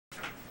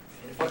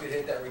Plug it,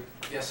 hit that.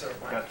 Yes, sir.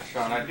 Dr.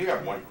 Sean, I do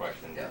have one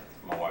question. Yeah.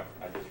 My wife,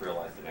 I just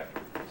realized it after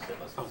you said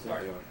let's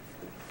start.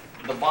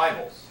 The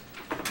Bibles,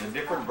 the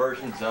different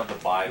versions of the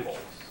Bibles.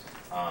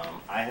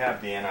 I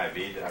have the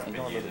NIV that I've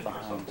been using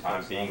for some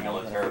time. Being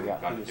military,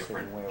 we've gone to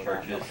different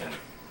churches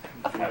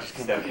and have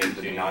stepped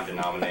into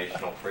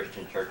non-denominational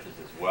Christian churches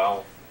as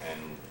well,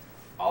 and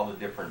all the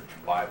different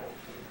Bibles.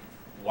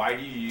 Why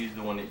do you use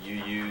the one that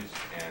you use,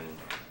 and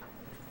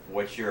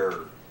what's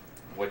your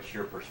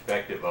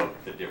perspective of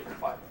the different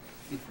Bibles?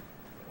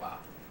 Wow.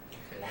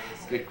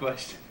 Okay, Good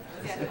question.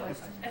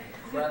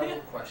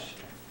 incredible question.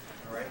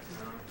 All right,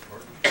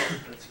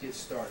 let's get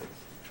started.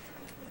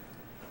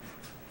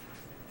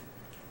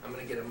 I'm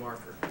going to get a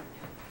marker.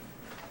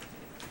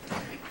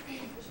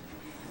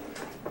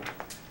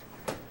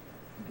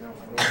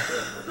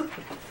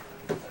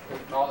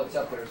 All that's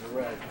up there is a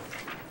red.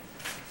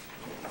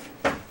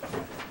 The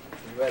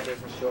red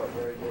doesn't show up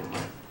very good.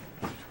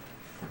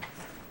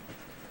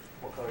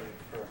 What color do you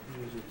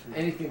prefer?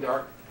 Anything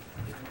dark.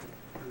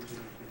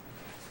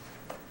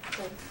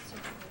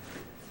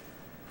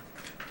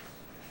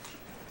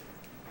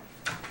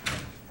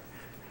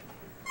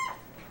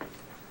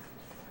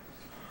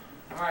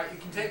 All right, you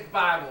can take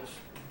Bibles.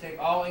 You can take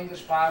all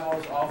English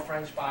Bibles, all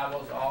French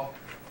Bibles, all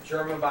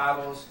German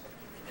Bibles,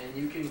 and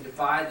you can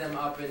divide them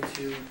up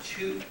into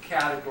two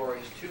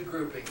categories, two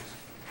groupings.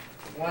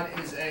 One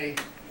is a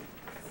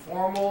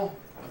formal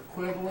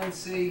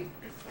equivalency,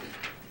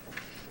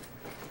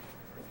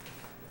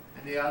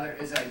 and the other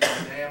is a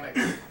dynamic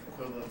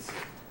equivalency.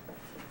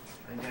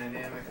 A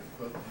dynamic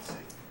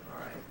equivalency. All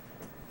right.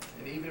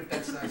 And even if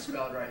that's not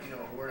spelled right, you know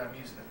what word I'm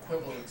using,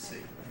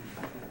 equivalency.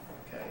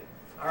 Okay.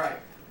 All right.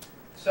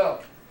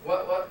 So,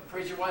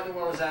 preacher, what in the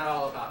world is that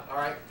all about? All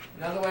right.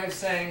 Another way of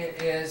saying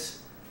it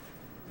is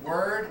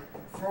word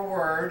for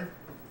word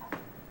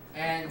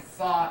and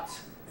thought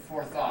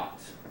for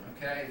thought.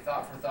 Okay?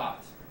 Thought for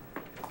thought.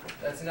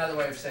 That's another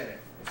way of saying it.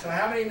 So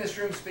how many in this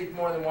room speak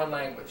more than one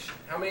language?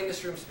 How many in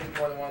this room speak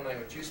more than one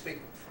language? You speak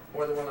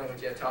more than one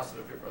language. Yeah, toss it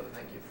up here, brother.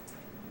 Thank you.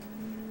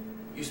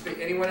 You speak.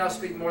 Anyone else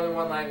speak more than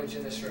one language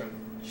in this room?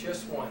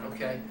 Just one.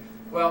 Okay.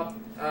 Well,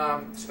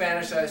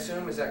 Spanish, I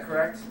assume. Is that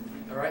correct?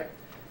 All right.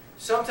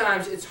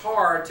 Sometimes it's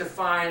hard to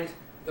find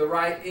the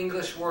right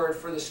English word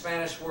for the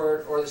Spanish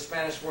word or the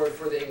Spanish word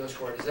for the English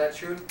word. Is that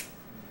true?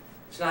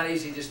 It's not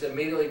easy just to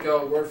immediately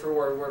go word for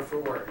word, word for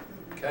word.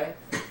 Okay?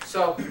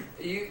 So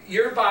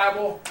your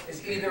Bible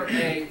is either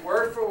a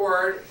word for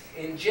word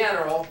in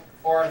general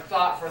or a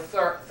thought for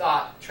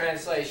thought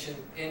translation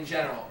in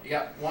general. You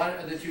got one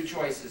of the two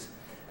choices.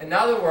 In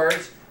other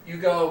words, you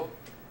go,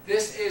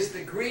 this is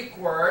the Greek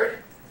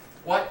word.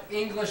 What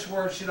English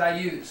word should I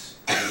use?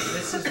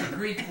 This is the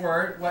Greek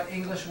word. What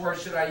English word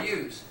should I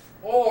use?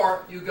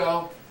 Or you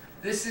go,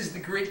 this is the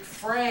Greek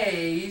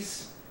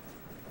phrase.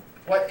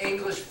 What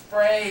English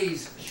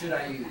phrase should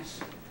I use?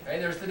 Okay,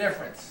 there's the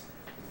difference.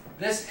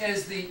 This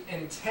is the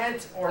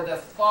intent or the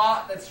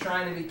thought that's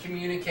trying to be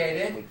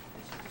communicated.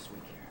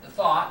 The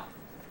thought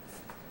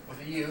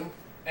with a U.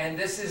 And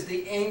this is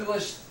the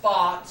English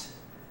thought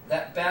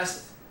that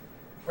best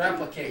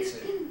replicates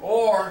it.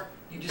 Or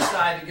you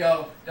decide to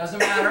go, doesn't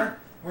matter,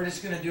 we're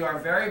just going to do our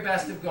very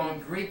best of going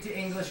Greek to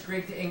English,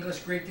 Greek to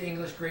English, Greek to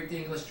English, Greek to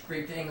English,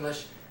 Greek to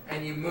English,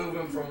 and you move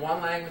them from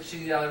one language to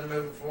the other,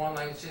 move them from one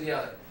language to the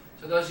other.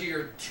 So those are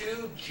your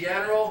two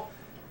general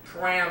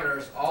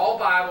parameters. All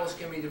Bibles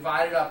can be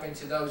divided up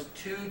into those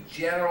two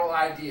general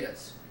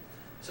ideas.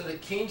 So the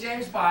King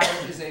James Bible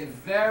is a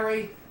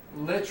very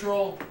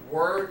literal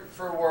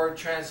word-for-word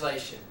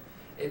translation.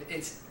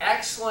 It's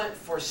excellent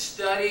for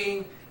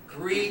studying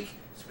Greek,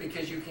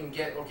 because you can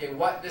get, okay,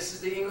 this is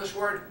the English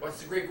word,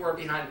 what's the Greek word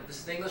behind it? This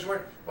is the English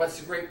word, what's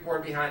the Greek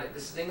word behind it?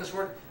 This is the English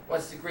word,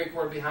 what's the Greek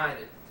word behind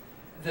it?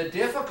 The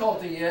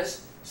difficulty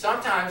is,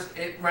 sometimes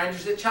it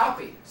renders it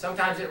choppy.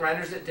 Sometimes it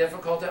renders it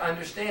difficult to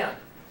understand.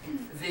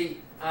 The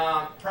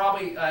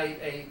probably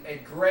a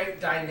great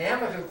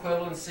dynamic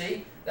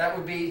equivalency, that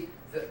would be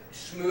the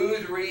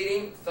smooth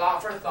reading,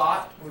 thought for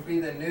thought, would be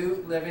the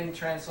New Living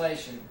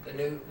Translation. The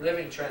New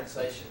Living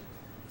Translation.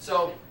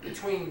 So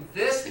between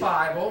this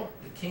Bible,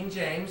 the King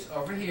James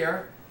over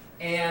here,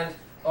 and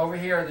over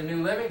here the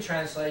New Living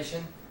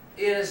Translation,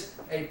 is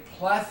a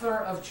plethora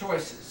of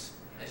choices,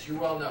 as you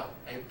well know,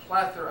 a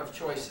plethora of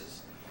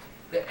choices.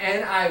 The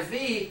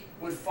NIV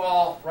would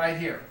fall right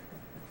here.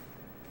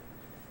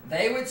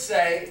 They would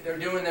say they're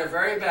doing their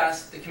very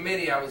best, the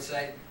committee I would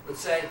say,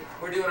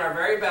 we're doing our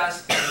very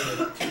best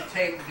to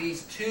take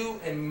these two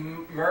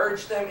and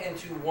merge them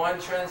into one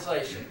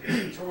translation.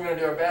 So we're going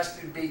to do our best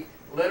to be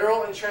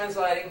literal in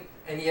translating,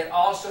 and yet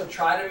also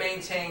try to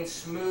maintain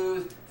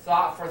smooth,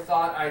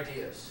 thought-for-thought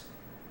ideas.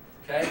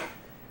 Okay?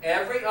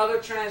 Every other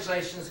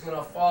translation is going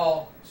to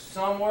fall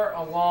somewhere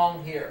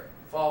along here.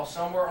 Fall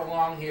somewhere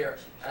along here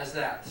as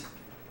that.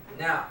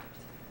 Now,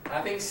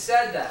 having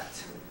said that,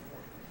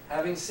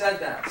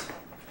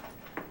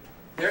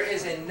 there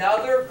is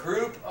another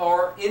group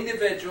or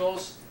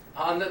individuals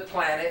on the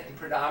planet, and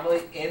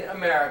predominantly in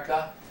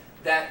America,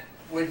 that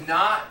would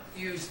not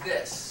use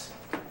this.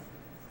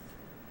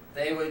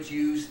 They would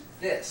use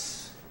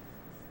this.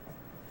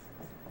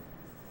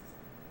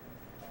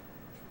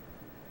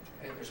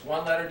 There's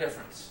one letter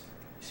difference.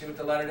 You see what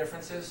the letter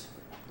difference is?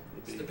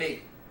 It's the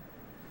B.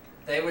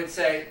 They would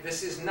say,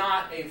 this is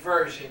not a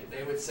version.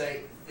 They would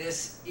say,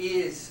 this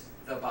is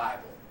the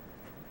Bible.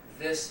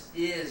 This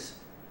is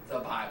the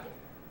Bible.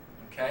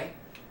 Okay?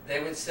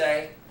 They would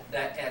say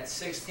that at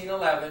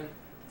 1611,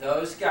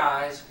 those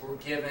guys were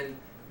given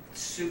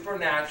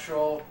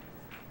supernatural,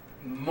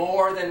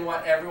 more than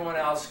what everyone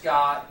else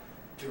got,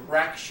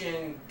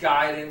 direction,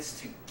 guidance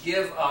to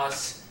give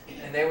us,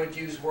 and they would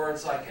use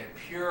words like a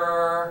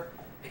pure,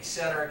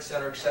 etc.,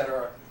 etc.,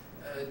 etc.,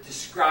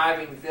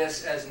 describing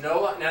this as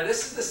no. Now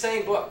this is the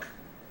same book.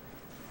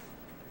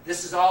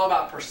 This is all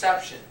about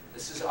perception.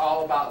 This is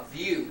all about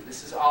view.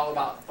 This is all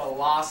about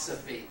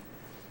philosophy.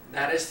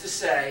 That is to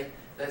say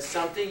that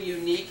something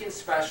unique and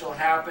special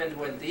happened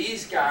when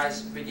these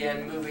guys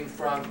began moving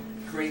from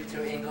Greek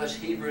to English,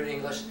 Hebrew to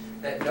English,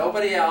 that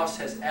nobody else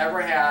has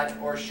ever had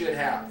or should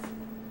have.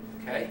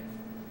 Okay?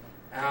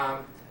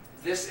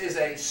 This is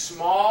a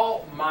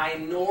small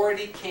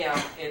minority camp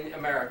in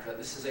America.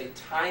 This is a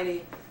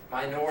tiny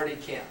minority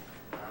camp.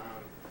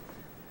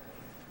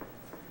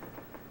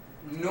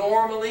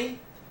 Normally,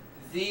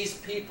 these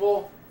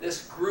people,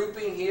 this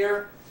grouping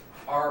here,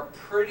 are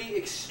pretty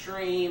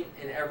extreme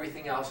in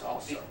everything else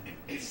also.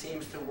 It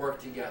seems to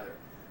work together.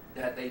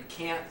 That they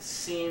can't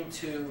seem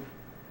to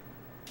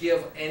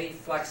give any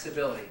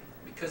flexibility.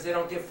 Because they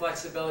don't give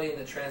flexibility in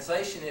the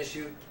translation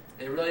issue,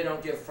 they really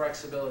don't give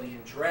flexibility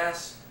in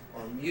dress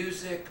or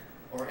music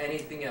or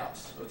anything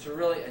else. So it's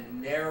really a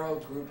narrow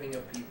grouping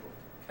of people.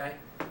 Okay?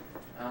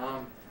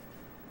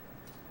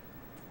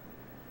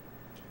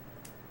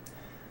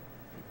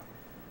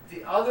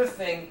 The other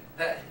thing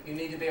that you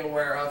need to be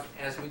aware of,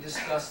 as we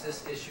discuss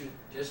this issue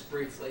just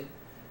briefly,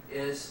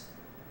 is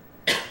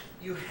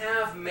you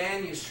have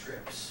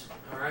manuscripts.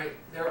 All right?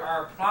 There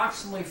are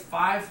approximately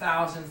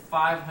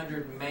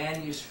 5,500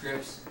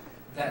 manuscripts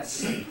that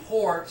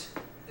support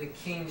the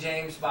King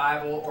James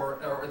Bible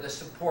or that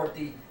support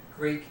the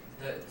Greek,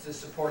 to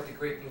support the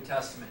Greek New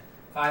Testament.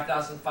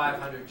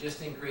 5,500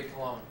 just in Greek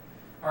alone.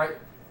 All right?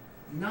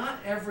 Not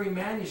every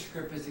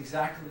manuscript is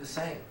exactly the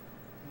same.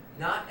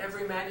 Not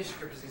every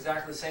manuscript is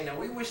exactly the same. Now,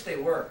 we wish they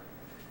were.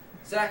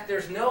 Zach,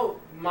 there's no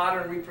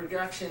modern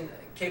reproduction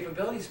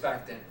capabilities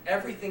back then.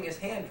 Everything is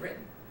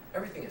handwritten.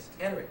 Everything is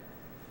handwritten.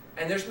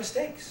 And there's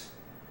mistakes.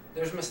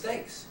 There's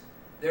mistakes.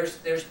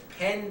 There's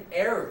pen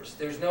errors.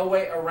 There's no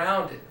way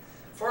around it.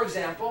 For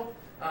example,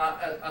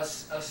 a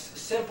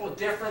simple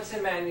difference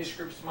in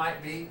manuscripts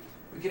might be,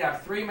 we could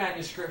have 3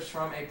 manuscripts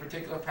from a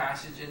particular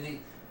passage in the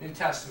New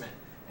Testament.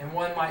 And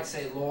one might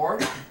say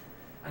Lord,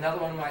 another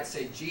one might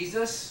say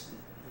Jesus,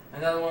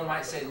 another one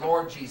might say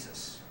Lord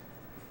Jesus.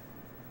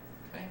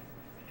 Okay?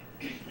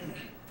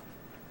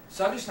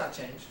 Subject's not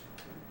changed.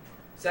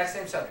 Exact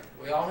same subject.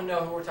 We all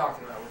know who we're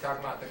talking about. We're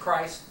talking about the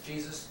Christ,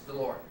 Jesus, the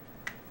Lord.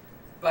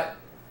 But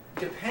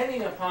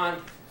depending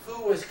upon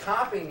who was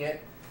copying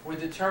it would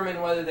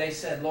determine whether they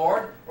said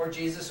Lord or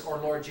Jesus or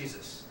Lord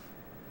Jesus.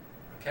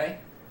 Okay?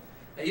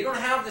 Now you don't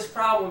have this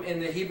problem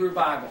in the Hebrew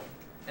Bible.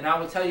 And I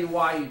will tell you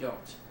why you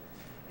don't.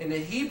 In the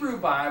Hebrew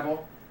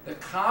Bible, the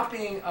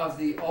copying of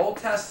the Old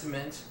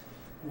Testament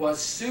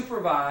was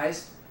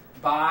supervised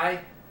by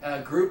a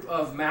group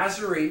of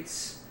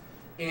Masoretes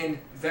in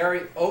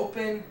very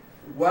open,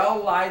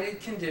 well-lighted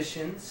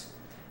conditions,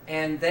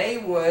 and they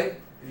would,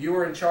 if you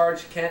were in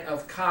charge, Kent,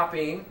 of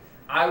copying,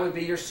 I would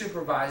be your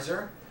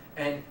supervisor,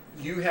 and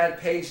you had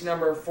page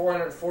number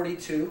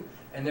 442,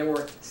 and there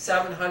were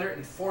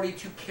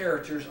 742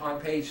 characters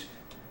on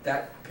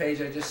that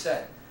page I just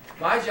said.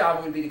 My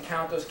job would be to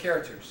count those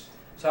characters.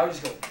 So I would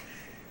just go,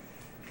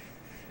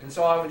 and that's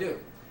all I would do.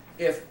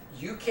 If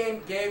you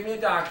gave me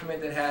a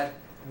document that had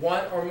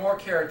 1 or more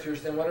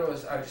characters, then what it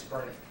was, I would just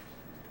burn it.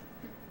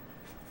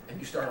 And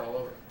you start all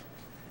over.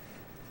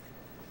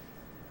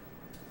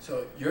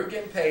 So you're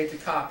getting paid to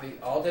copy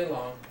all day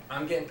long.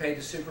 I'm getting paid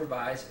to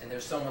supervise, and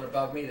there's someone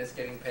above me that's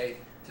getting paid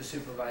to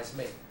supervise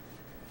me.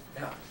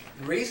 Now,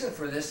 the reason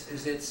for this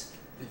is it's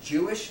the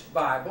Jewish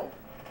Bible.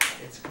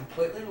 It's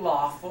completely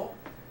lawful.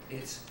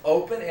 It's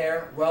open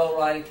air,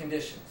 well-lighted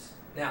conditions.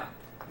 Now,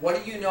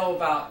 what do you know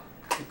about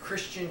the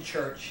Christian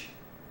church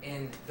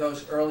in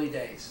those early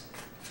days?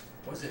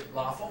 Was it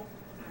lawful?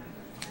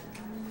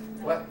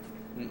 What?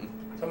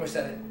 Someone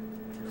said it.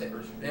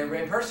 They were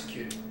being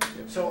persecuted.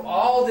 So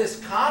all this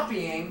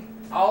copying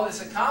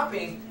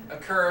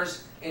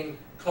occurs in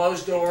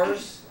closed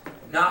doors,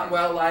 not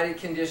well-lighted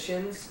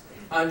conditions,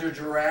 under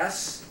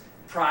duress,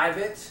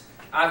 private.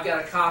 I've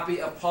got a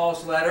copy of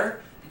Paul's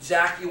letter.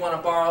 Zach, you want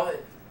to borrow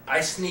it? I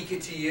sneak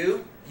it to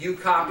you. You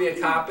copy a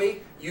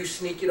copy. You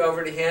sneak it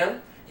over to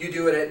him. You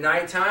do it at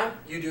nighttime.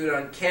 You do it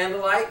on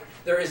candlelight.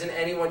 There isn't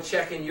anyone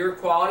checking your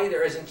quality.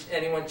 There isn't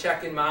anyone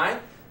checking mine,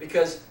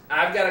 because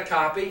I've got a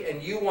copy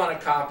and you want a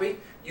copy.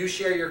 You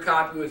share your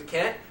copy with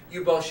Kent.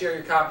 You both share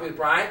your copy with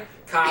Brian.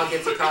 Kyle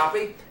gets a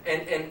copy.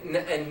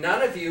 And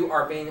none of you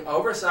are being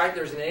oversight.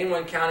 There isn't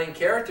anyone counting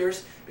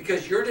characters,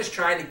 because you're just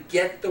trying to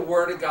get the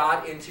Word of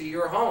God into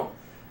your home.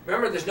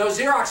 Remember, there's no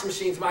Xerox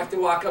machines Mike to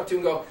walk up to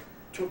and go,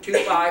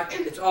 2.5.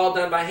 It's all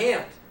done by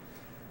hand.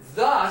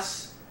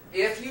 Thus,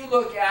 if you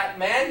look at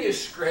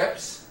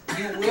manuscripts,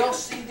 you will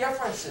see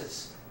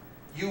differences.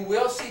 You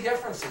will see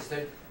differences.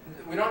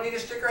 We don't need to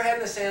stick our head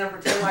in the sand and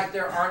pretend like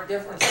there aren't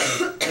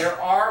differences. There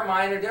are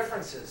minor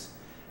differences.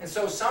 And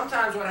so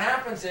sometimes what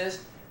happens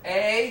is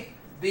A,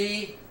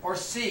 B, or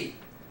C.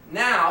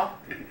 Now,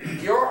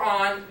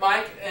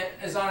 Mike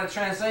is on a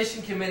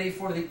translation committee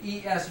for the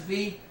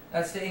ESV.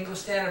 That's the English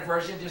Standard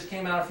Version. Just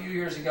came out a few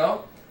years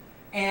ago.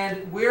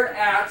 And we're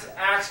at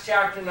Acts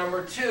chapter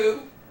number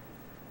 2.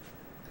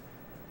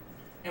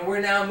 And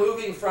we're now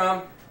moving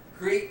from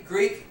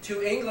Greek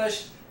to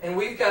English. And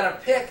we've got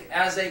to pick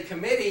as a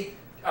committee,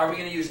 are we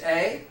going to use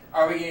A,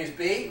 are we going to use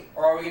B,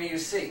 or are we going to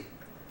use C?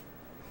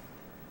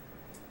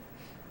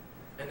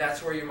 And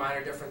that's where your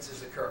minor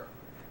differences occur.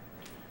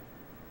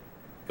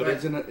 But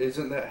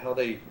isn't that how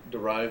they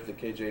derived the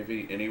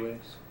KJV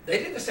anyways?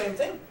 They did the same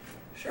thing.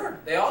 Sure,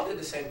 they all did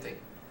the same thing.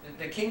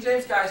 The King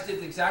James guys did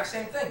the exact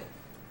same thing.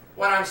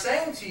 What I'm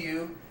saying to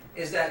you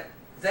is that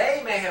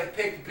they may have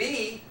picked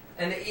B,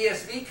 and the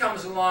ESV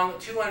comes along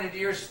 200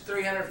 years,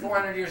 300,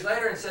 400 years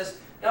later and says,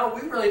 no,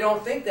 we really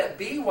don't think that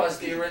B was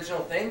the original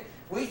thing.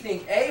 We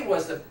think A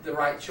was the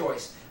right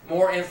choice.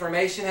 More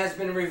information has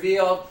been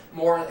revealed,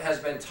 more has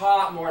been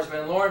taught, more has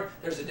been learned.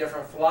 There's a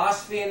different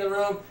philosophy in the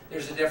room.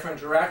 There's a different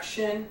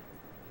direction.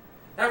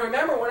 Now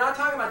remember, we're not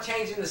talking about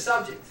changing the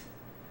subject.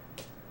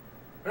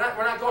 We're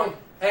not going,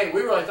 hey,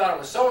 we really thought it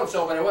was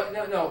so-and-so, but it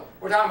wasn't. No.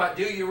 We're talking about,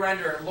 do you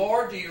render it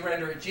Lord? Do you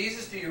render it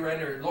Jesus? Do you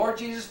render it Lord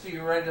Jesus? Do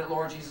you render it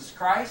Lord Jesus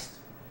Christ?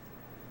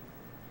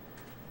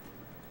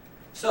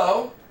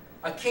 So,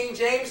 a King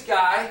James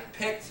guy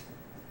picked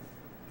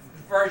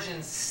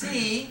version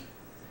C,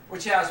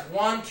 which has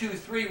 1, 2,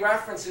 3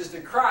 references to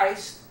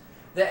Christ.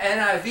 The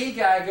NIV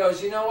guy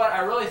goes, you know what,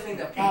 I really think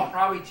that Paul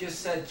probably just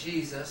said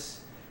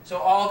Jesus.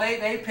 So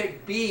they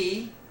pick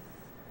B.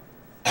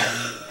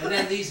 And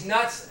then these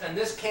nuts and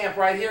this camp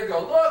right here go,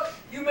 look,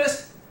 you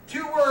missed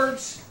 2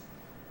 words.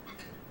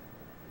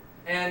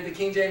 And the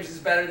King James is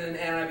better than the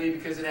NIV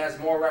because it has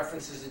more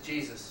references to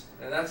Jesus.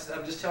 And I'm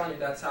just telling you,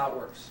 that's how it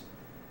works.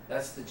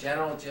 That's the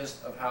general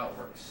gist of how it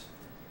works.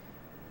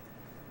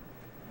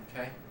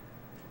 Okay?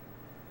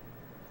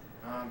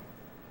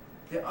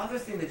 The other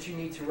thing that you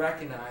need to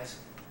recognize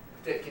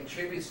that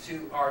contributes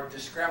to our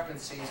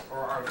discrepancies or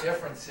our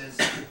differences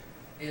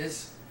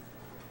is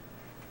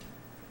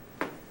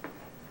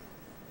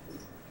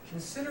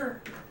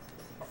consider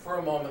for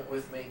a moment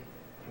with me,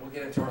 and we'll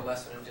get into our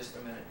lesson in just a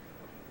minute.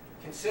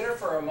 Consider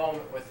for a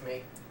moment with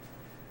me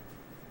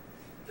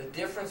the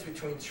difference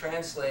between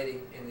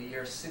translating in the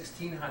year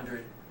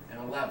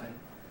 1611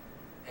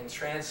 and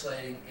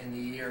translating in the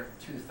year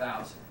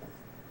 2000.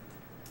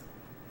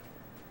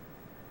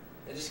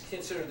 And just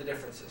consider the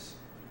differences.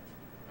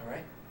 All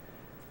right?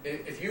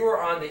 If you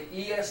were on the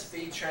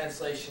ESV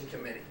translation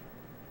committee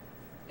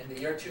in the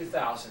year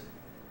 2000,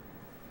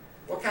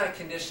 what kind of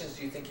conditions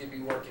do you think you'd be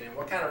working in?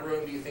 What kind of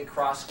room do you think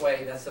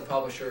Crossway, that's the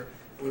publisher,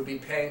 would be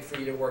paying for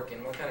you to work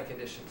in? What kind of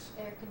conditions?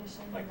 Air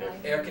conditioned. Like this.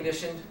 Air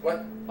conditioned?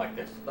 What? Like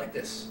this. Like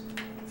this.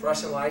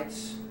 Fluorescent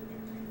lights.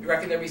 You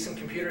reckon there'd be some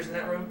computers in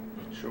that room?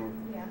 Sure.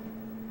 Yeah.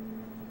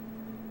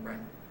 Right.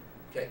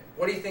 Okay.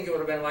 What do you think it would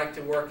have been like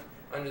to work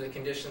under the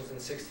conditions in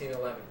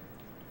 1611?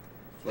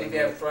 Think they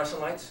have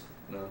fluorescent lights?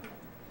 No.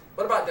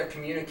 What about their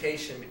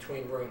communication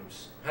between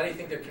rooms? How do you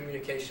think their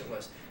communication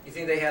was? You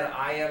think they had an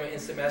IM, an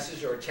instant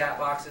message, or a chat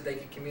box that they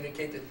could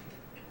communicate?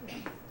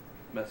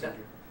 Messenger.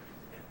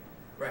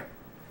 No. Right.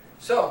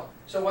 So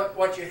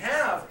what you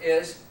have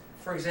is,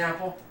 for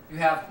example, you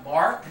have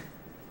Mark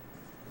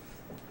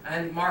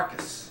and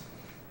Marcus.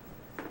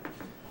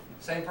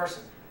 Same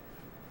person.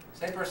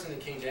 Same person in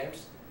the King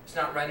James. It's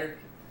not rendered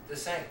the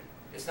same.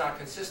 It's not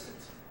consistent.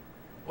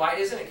 Why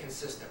isn't it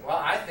consistent? Well,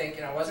 I think,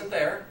 and I wasn't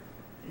there.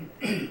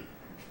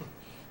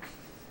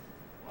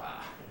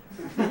 Wow.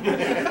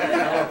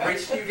 I'll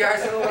preach to you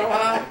guys in a little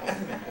while.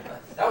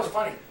 That was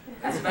funny.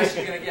 That's the best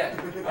you're going to get.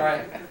 All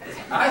right.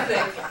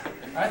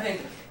 I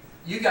think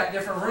you got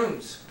different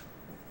rooms.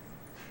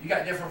 You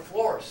got different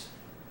floors.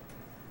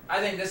 I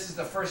think this is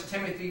the First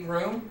Timothy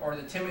room, or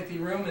the Timothy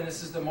room, and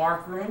this is the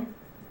Mark room.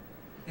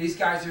 These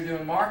guys are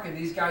doing Mark, and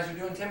these guys are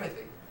doing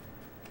Timothy.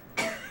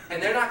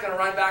 And they're not going to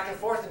run back and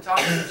forth and talk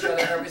to each other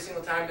every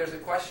single time there's a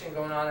question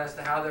going on as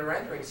to how they're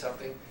rendering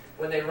something.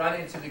 When they run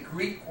into the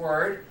Greek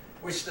word,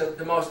 which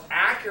the most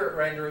accurate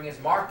rendering is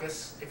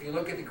Marcus. If you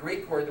look at the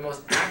Greek word, the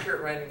most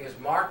accurate rendering is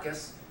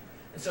Marcus.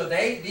 And so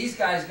these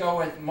guys go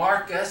with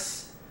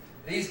Marcus,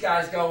 these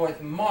guys go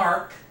with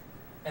Mark,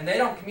 and they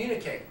don't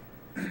communicate.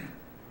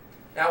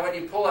 Now when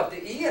you pull up the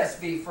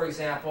ESV, for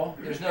example,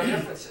 there's no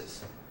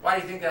differences. Why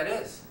do you think that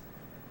is?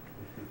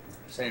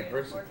 Same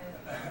person.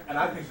 And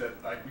I think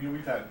that, like,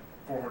 we've had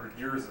 400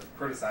 years of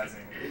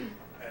criticizing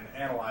and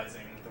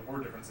analyzing the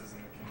word differences in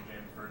the King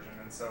James Version,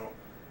 and so,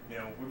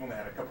 we've only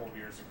had a couple of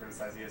years to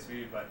criticize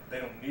ESV, but they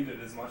don't need it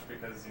as much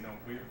because,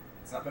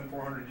 it's not been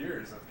 400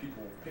 years of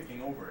people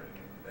picking over it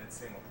and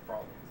seeing what the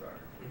problems are.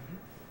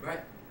 Mm-hmm.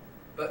 Right.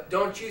 But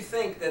don't you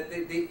think that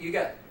you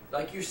got,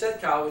 like you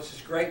said, Kyle, which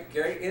is great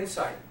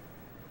insight.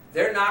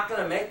 they're not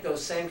going to make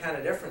those same kind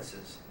of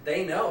differences.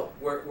 They know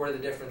where the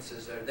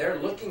differences are. They're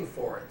looking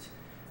for it.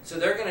 So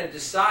they're going to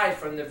decide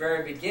from the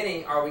very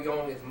beginning, are we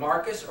going with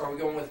Marcus or are we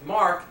going with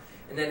Mark?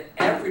 And then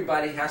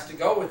everybody has to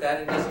go with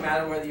that. It doesn't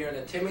matter whether you're in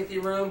the Timothy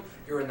room,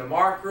 you're in the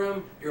Mark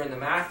room, you're in the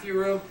Matthew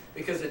room,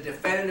 because a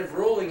definitive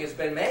ruling has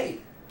been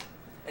made.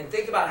 And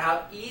think about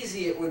how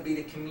easy it would be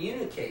to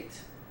communicate.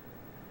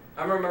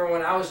 I remember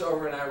when I was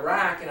over in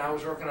Iraq and I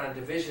was working on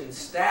division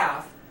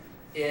staff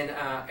in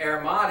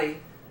Aramati,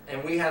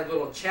 and we had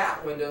little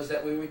chat windows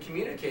that we would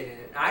communicate in.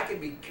 And I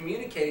could be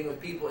communicating with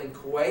people in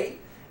Kuwait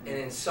and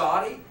in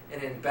Saudi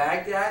and in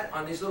Baghdad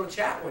on these little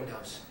chat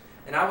windows.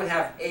 And I would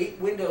have 8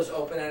 windows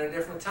open at a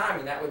different time,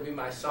 and that would be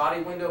my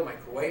Saudi window, my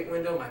Kuwait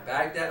window, my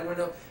Baghdad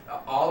window,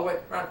 all the way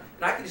around.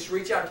 And I could just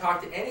reach out and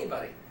talk to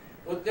anybody.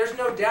 Well, there's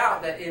no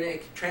doubt that in a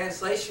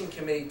translation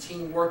committee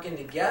team working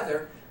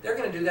together, they're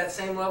going to do that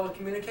same level of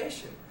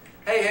communication.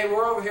 Hey,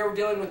 we're over here, we're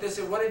dealing with this.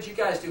 What did you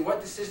guys do?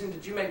 What decision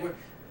did you make?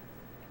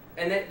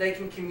 And they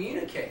can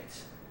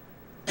communicate.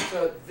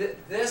 So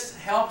this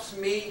helps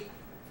me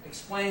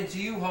explain to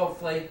you,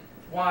 hopefully,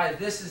 why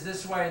this is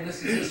this way and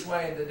this is this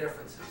way and the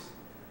differences.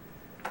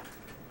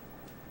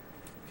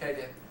 Okay,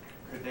 Dave.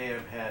 Could they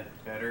have had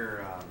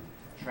better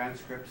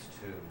transcripts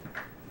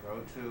to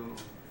go to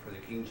for the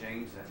King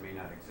James that may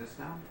not exist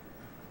now?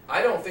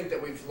 I don't think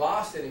that we've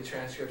lost any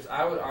transcripts.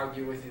 I would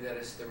argue with you that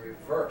it's the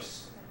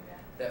reverse.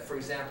 That, for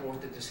example,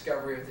 with the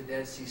discovery of the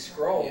Dead Sea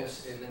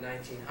Scrolls in the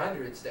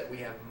 1900s, that we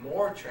have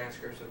more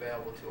transcripts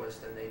available to us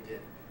than they did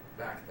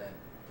back then.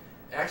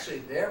 Actually,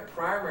 their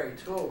primary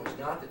tool was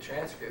not the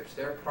transcripts.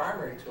 Their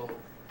primary tool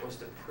was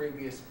the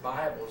previous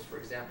Bibles. For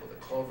example, the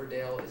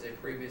Cloverdale is a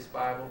previous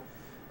Bible.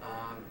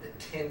 The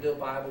Tyndale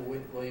Bible,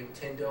 William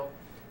Tyndale.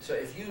 So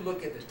if you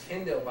look at the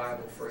Tyndale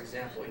Bible, for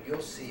example,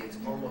 you'll see it's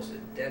almost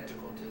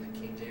identical to the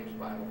King James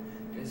Bible.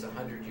 It is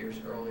 100 years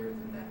earlier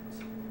than that.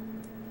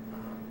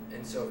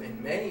 And so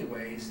in many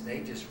ways,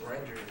 they just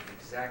rendered it the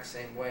exact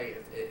same way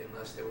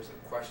unless there was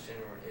a question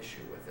or an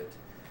issue with it.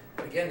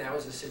 But again, that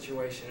was a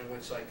situation in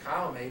which, like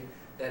Kyle made,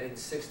 that in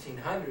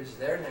 1600s,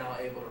 they're now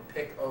able to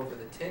pick over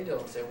the Tyndale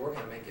and say, we're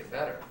going to make it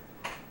better.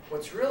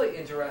 What's really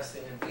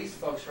interesting, and these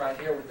folks right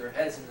here with their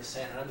heads in the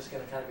sand, and I'm just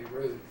going to kind of be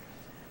rude,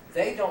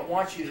 they don't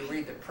want you to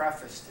read the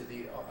preface to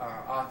the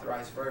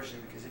authorized version,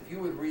 because if you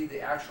would read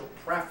the actual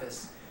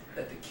preface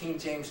that the King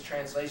James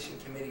Translation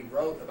Committee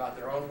wrote about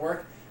their own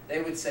work,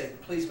 they would say,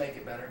 please make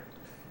it better.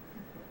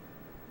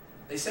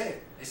 They say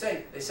it.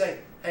 They say,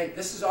 hey,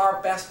 this is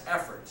our best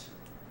effort,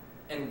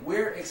 and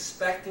we're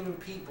expecting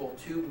people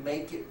to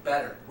make it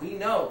better. We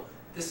know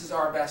this is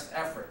our best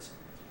effort.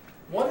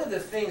 One of the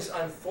things,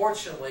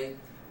 unfortunately,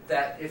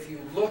 that if you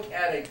look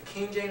at a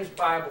King James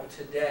Bible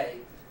today,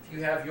 if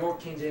you have your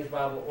King James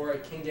Bible or a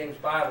King James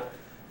Bible,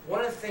 one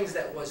of the things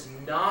that was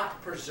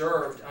not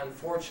preserved,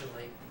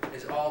 unfortunately,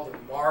 is all the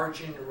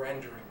margin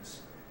renderings.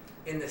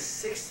 In the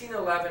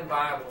 1611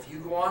 Bible, if you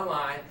go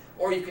online,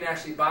 or you can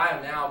actually buy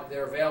them now, but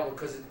they're available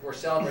because we're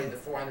celebrating the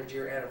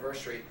 400-year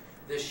anniversary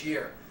this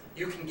year.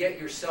 You can get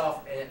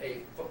yourself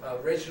an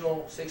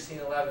original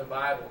 1611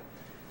 Bible.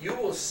 You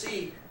will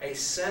see a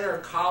center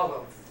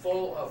column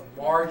full of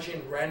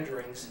margin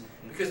renderings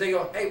because they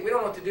go, hey, we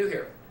don't know what to do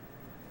here.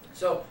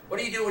 So what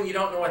do you do when you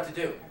don't know what to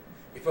do?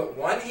 You put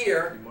one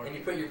here and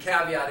you put your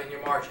caveat in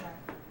your margin.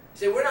 You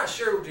say, we're not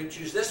sure to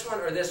choose this one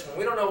or this one.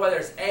 We don't know whether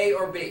it's A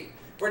or B.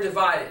 We're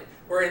divided.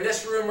 We're in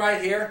this room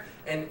right here,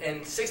 and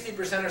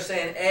 60% are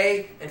saying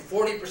A, and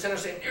 40% are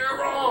saying, you're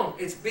wrong,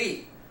 it's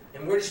B.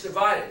 And we're just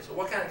divided. So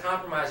what kind of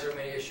compromise are we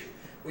going to issue?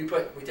 We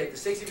take the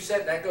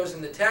 60%, that goes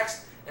in the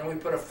text, and we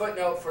put a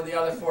footnote for the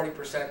other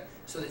 40%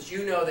 so that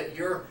you know that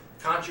your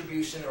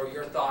contribution or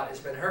your thought has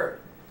been heard.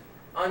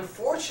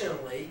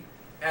 Unfortunately,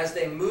 as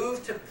they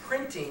moved to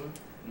printing,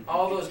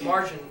 all those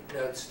margin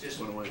notes just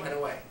went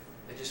away.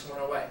 They just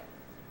went away.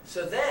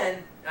 So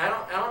then, I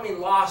don't mean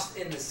lost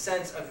in the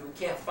sense of we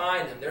can't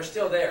find them. They're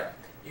still there.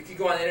 You could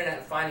go on the internet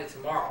and find it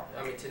tomorrow.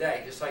 I mean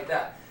today, just like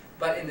that.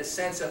 But in the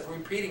sense of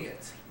repeating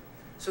it.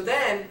 So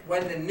then,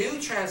 when the new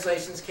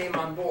translations came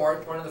on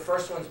board, one of the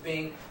first ones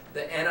being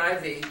the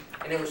NIV,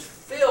 and it was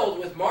filled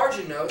with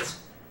margin notes,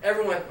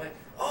 everyone went,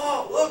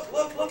 oh,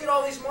 look at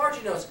all these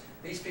margin notes.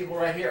 These people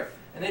right here.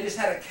 And they just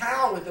had a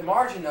cow with the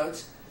margin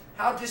notes.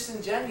 How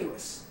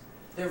disingenuous.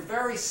 Their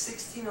very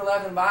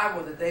 1611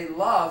 Bible that they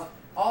love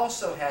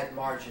also had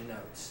margin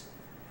notes.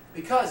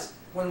 Because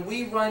when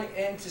we run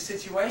into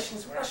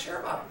situations, we're not sure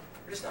about them.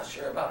 We're just not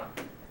sure about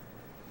them.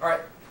 All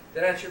right,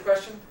 did that answer your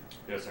question?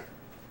 Yes, sir.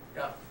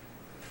 Yeah.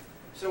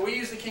 So we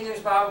use the King James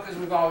Bible because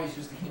we've always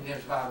used the King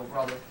James Bible,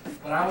 brother.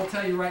 But I will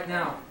tell you right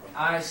now,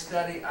 I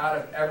study out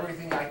of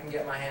everything I can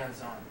get my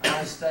hands on.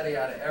 I study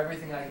out of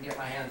everything I can get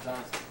my hands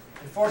on.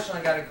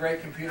 Unfortunately, I got a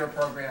great computer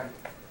program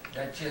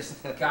that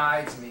just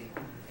guides me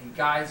and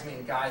guides me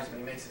and guides me.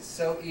 It makes it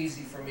so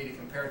easy for me to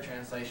compare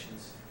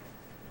translations.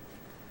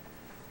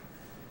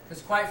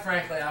 Because quite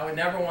frankly, I would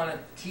never want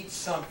to teach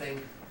something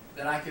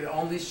that I could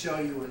only show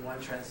you in one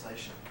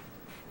translation.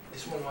 I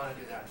just wouldn't want to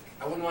do that.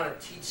 I wouldn't want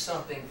to teach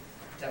something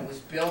that was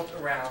built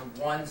around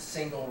one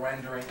single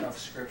rendering of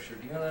Scripture.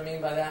 Do you know what I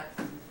mean by that?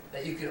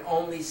 That you could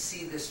only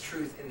see this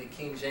truth in the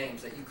King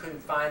James, that you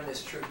couldn't find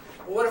this truth.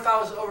 Well, what if I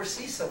was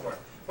overseas somewhere?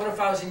 What if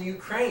I was in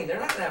Ukraine? They're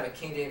not going to have a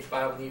King James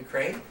Bible in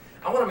Ukraine.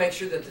 I want to make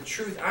sure that the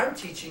truth I'm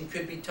teaching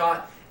could be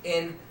taught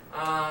in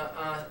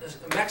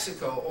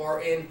Mexico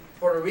or in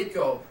Puerto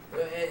Rico,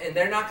 and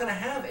they're not going to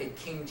have a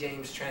King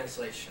James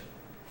translation.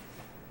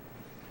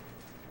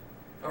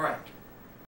 All right.